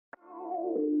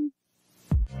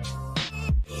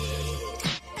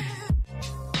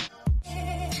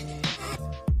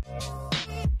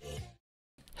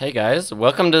Hey guys,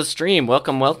 welcome to the stream.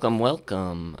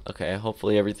 Welcome. Okay,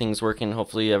 hopefully everything's working.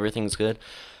 Hopefully everything's good.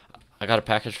 I got a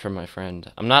package from my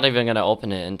friend. I'm not even gonna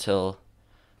open it until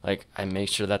like I make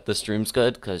sure that the stream's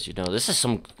good, because you know this is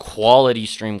some quality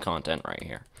stream content right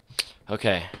here.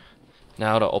 Okay,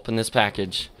 now to open this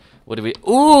package. What do we?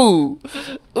 Ooh!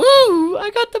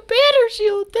 I got the banner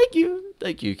shield. Thank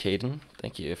you, Caden.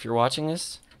 Thank you. If you're watching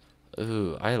this,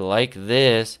 ooh, I like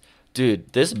this.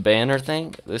 Dude, this banner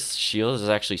thing, this shield is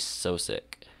actually so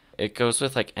sick. It goes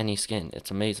with like any skin.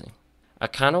 It's amazing. I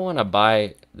kind of want to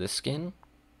buy this skin,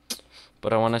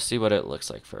 but I want to see what it looks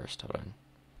like first. Hold on.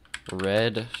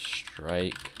 Red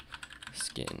strike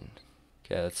skin.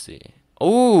 Okay, let's see.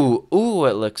 Ooh,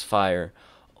 it looks fire.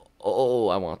 Oh,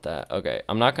 I want that. Okay,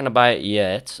 I'm not going to buy it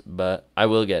yet, but I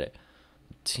will get it.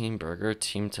 Team Burger,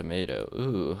 Team Tomato.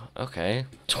 Ooh, okay.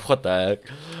 What the heck?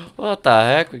 What the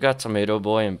heck? We got Tomato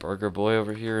Boy and Burger Boy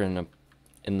over here in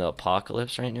the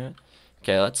apocalypse right now.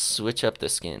 Okay, let's switch up the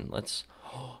skin. Let's,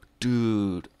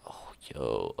 dude. Oh,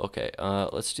 yo. Okay,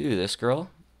 let's do this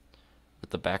girl with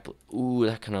the back. Ooh,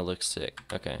 that kind of looks sick.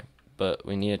 Okay, but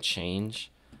we need to change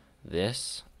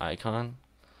this icon.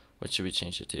 What should we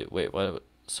change it to? Wait, what?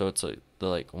 So it's like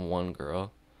the one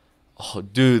girl. Oh,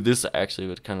 dude, this actually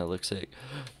would kind of look sick.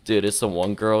 Dude, it's the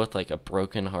one girl with like a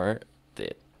broken heart.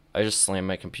 Dude, I just slammed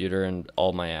my computer and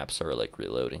all my apps are like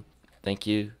reloading. Thank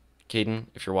you, Caden,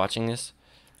 if you're watching this.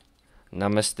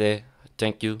 Namaste.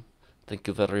 Thank you. Thank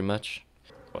you very much.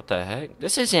 What the heck?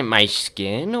 This isn't my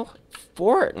skin.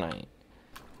 Fortnite.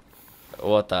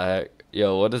 What the heck?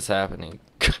 Yo, what is happening?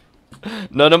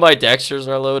 None of my textures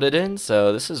are loaded in,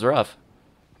 so this is rough.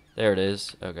 There it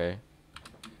is. Okay.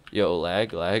 Yo,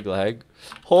 lag.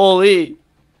 Holy!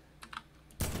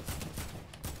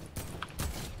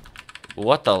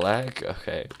 What the lag?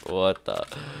 Okay, what the...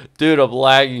 Dude, I'm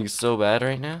lagging so bad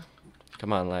right now.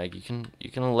 Come on, lag. You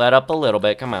can let up a little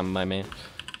bit. Come on, my man.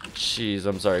 Jeez,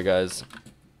 I'm sorry, guys.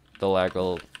 The lag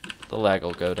will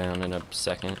go down in a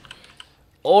second.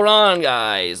 Hold on,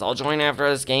 guys. I'll join after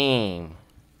this game.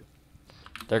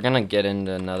 They're gonna get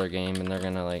into another game, and they're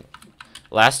gonna, like...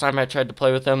 Last time I tried to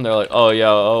play with them, they're like, oh, yeah,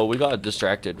 oh, we got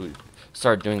distracted. We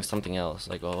started doing something else.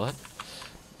 Like, well, what?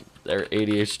 Their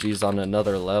ADHD's on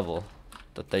another level.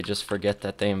 That they just forget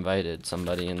that they invited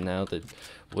somebody, and now they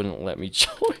wouldn't let me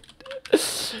join.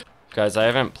 Guys, I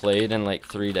haven't played in like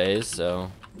 3 days,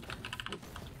 so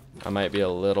I might be a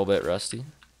little bit rusty.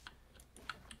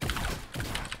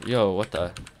 Yo, what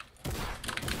the?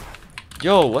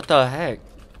 Yo, what the heck?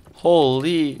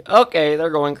 Holy. Okay, they're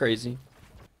going crazy.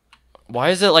 Why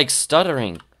is it like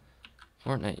stuttering?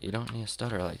 Fortnite, you don't need to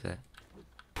stutter like that.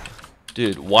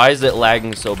 Dude, why is it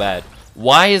lagging so bad?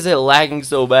 Why is it lagging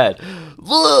so bad?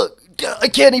 Look! I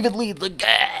can't even lead. Look.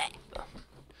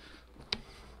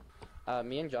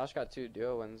 Me and Josh got 2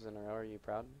 duo wins in a row. Are you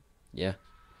proud? Yeah.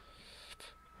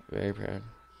 Very proud.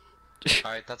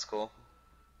 Alright, that's cool.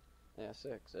 Yeah,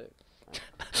 sick.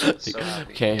 So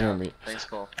happy. Can't hear me. Thanks,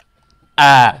 Cole.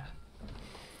 Ah!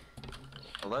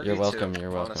 I love You're you welcome, too,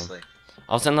 you're welcome. honestly.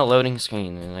 I was in the loading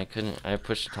screen and I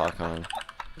pushed talk on.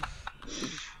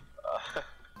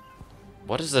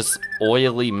 What is this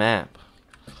oily map?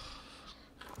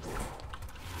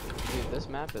 Dude, this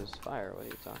map is fire. What are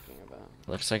you talking about?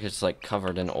 Looks like it's like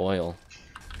covered in oil.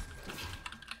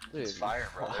 Dude, It's fire,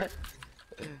 brother.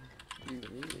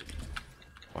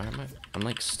 Why am I'm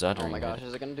like stuttering. Oh my gosh,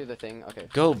 is it gonna do the thing? Okay.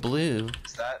 Go blue.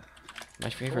 Is that? My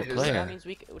favorite Wait, player.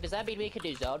 Does that mean we can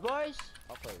do Zone Wars?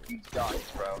 I'll play with you.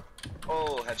 Dodged, bro.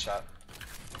 Oh, headshot.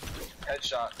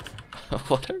 Headshot.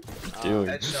 What are you doing?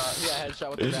 Headshot. Yeah, headshot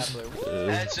with the grappler.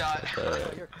 Headshot.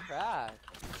 Oh, you're cracked.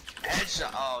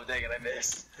 Headshot. Oh, dang it, I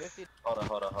missed. 50...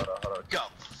 Hold on. Go.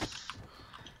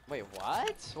 Wait,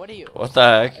 what? What are you? What the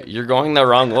heck? You're going the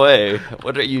wrong way.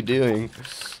 What are you doing?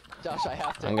 Josh, I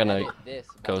have to. I'm gonna edit this.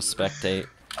 go spectate.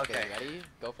 Okay. Ready?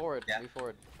 Go forward. Yeah. Move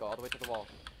forward. Go all the way to the wall.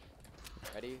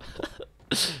 Ready?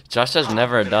 Josh has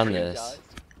never done this.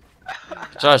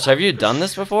 Josh, have you done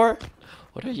this before?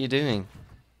 What are you doing?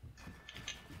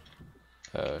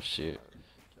 Oh shoot.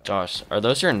 Josh, are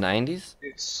those your 90s?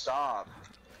 Dude, stop.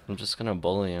 I'm just gonna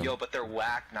bully him. Yo, but they're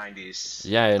whack 90s.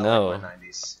 Yeah, I know. Like my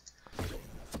 90s.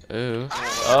 Ooh.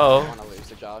 I Oh. want to lose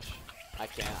to Josh. I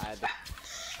can't.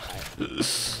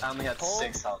 I only had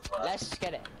 6 health left. Let's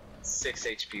get it. 6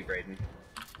 HP, Brayden.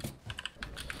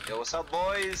 Yo, what's up,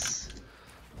 boys?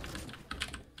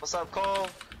 What's up, Cole?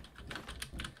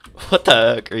 What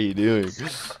the heck are you doing?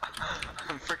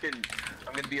 I'm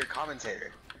gonna be your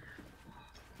commentator.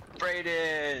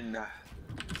 Brayden!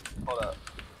 Hold up.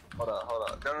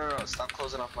 No, stop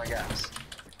closing off my gas.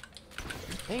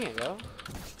 Dang it, bro.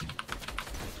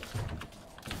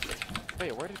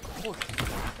 Wait, where did oh,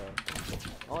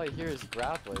 all I hear is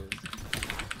grapplers.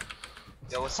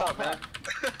 Yo, what's up, man?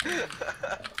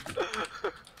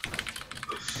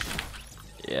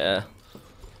 Yeah.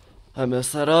 I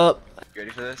messed that up. You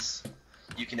ready for this?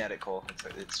 You can edit, Cole.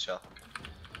 It's chill.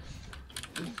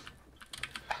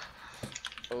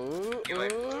 Ooh, You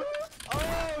ain't- ooh.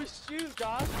 Oh, shoot,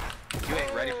 Josh. You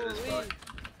ain't ready for this, bro. Holy.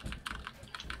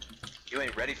 You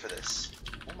ain't ready for this.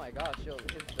 Oh my gosh, yo,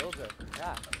 his builds are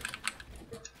crap.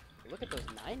 Look at those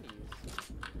 90s.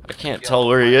 I can't Yo, tell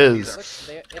where he these is.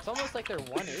 Look, it's almost like they're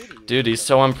 180. Dude, he's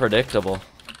so unpredictable.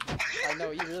 I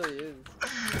know, he really is.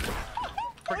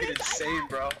 Freaking insane,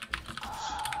 bro.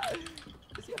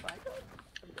 Is he a Michael?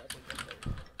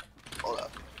 Hold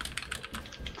up.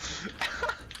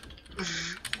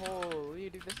 Holy,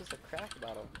 dude, this is a crack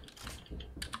battle.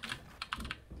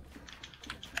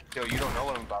 Yo, you don't know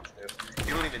what I'm about to do.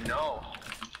 You don't even know.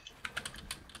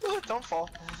 Don't fall.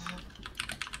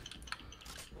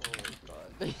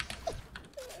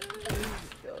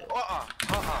 Oh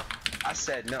god. I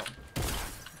said no.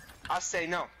 I say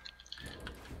no.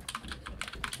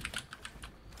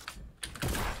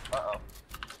 Uh-oh.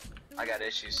 I got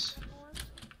issues.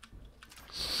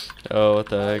 Oh, what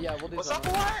the heck? Yeah, we'll do What's some. up,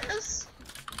 Elias?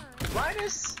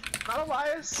 Linus? Not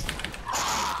Elias?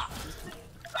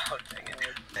 Oh, dang it,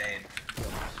 dude. Name.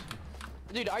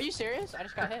 Dude, are you serious? I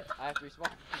just got hit. I have to respawn.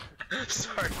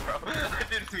 Sorry, bro. I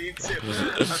didn't mean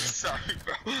to. I'm sorry,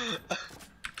 bro.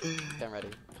 Okay, I'm ready.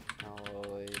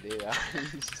 Holy dude, are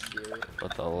you serious?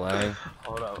 What the lag?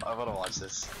 Hold up, I wanna watch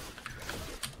this.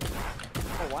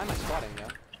 Oh, why am I spotting, yo?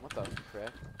 What the frick?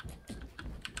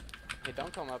 Hey,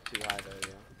 don't come up too high though,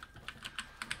 yo.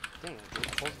 Dang it,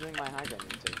 dude. Cole's doing my high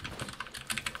ground too.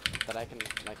 That I can,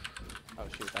 like... Oh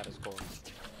shoot, that is cool.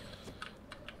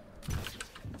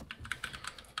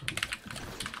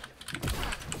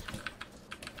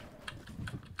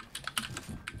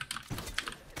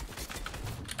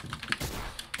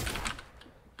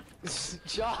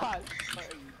 Josh! What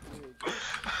are you doing?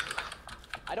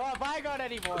 I don't have high ground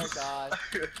anymore, God.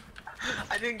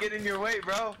 I didn't get in your way,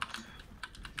 bro.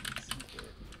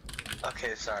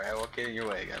 Okay, sorry, I won't get in your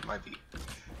way again. My beat.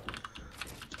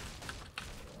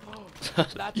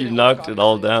 That You didn't knocked work, it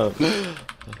all obviously. down.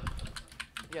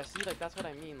 Yeah, see, like, that's what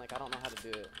I mean. Like, I don't know how to do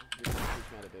it. You can teach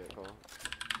me how to do it, Cole.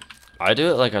 I do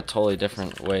it like a totally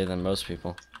different way than most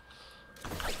people.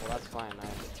 Well, that's fine.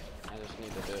 I just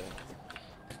need to do it.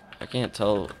 I can't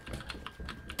tell.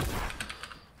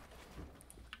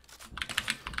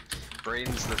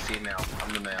 Brayden's the female.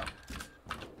 I'm the male.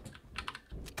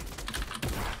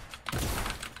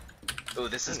 Ooh,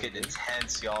 this is getting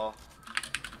intense, y'all.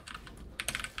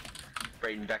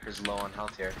 Brayden Becker's low on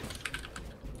health here.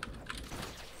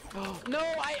 No,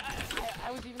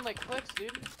 I was even like clicks,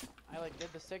 dude. I like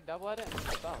did the sig double edit and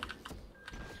it fell.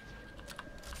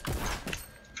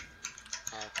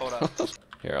 Hold up.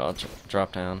 Here, I'll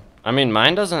drop down. I mean,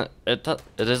 mine doesn't. It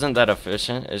isn't that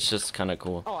efficient. It's just kind of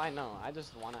cool. Oh, I know. I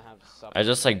just want to have sub. I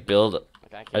just like build.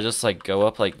 Like, I just like go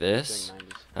up like this, doing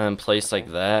 90s. and then place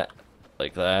like that,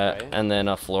 Right. and then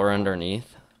a floor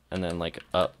underneath, and then like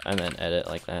up, and then edit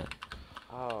like that.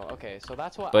 Oh, okay. So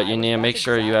that's what. But you need to that's make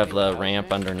sure you have exactly what I the was ramp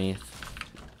doing. underneath.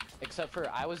 Except for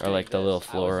I was Or doing like the this. little I was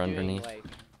floor doing, underneath. Like,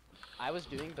 I was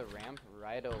doing the ramp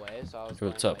right away, so I was.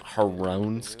 What's going, up, like,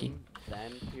 Haronski? boom,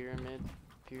 then pyramid,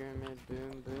 pyramid,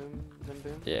 boom, boom, then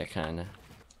boom. Yeah, kinda.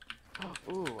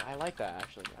 Ooh, I like that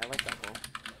actually. I like that goal.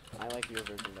 I like your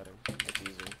version better. It's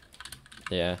easier.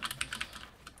 Yeah.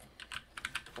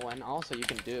 Well, and also you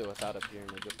can do it without a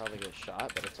pyramid. You'll probably get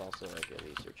shot, but it's also like at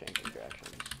least you're changing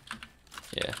directions.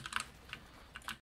 Yeah.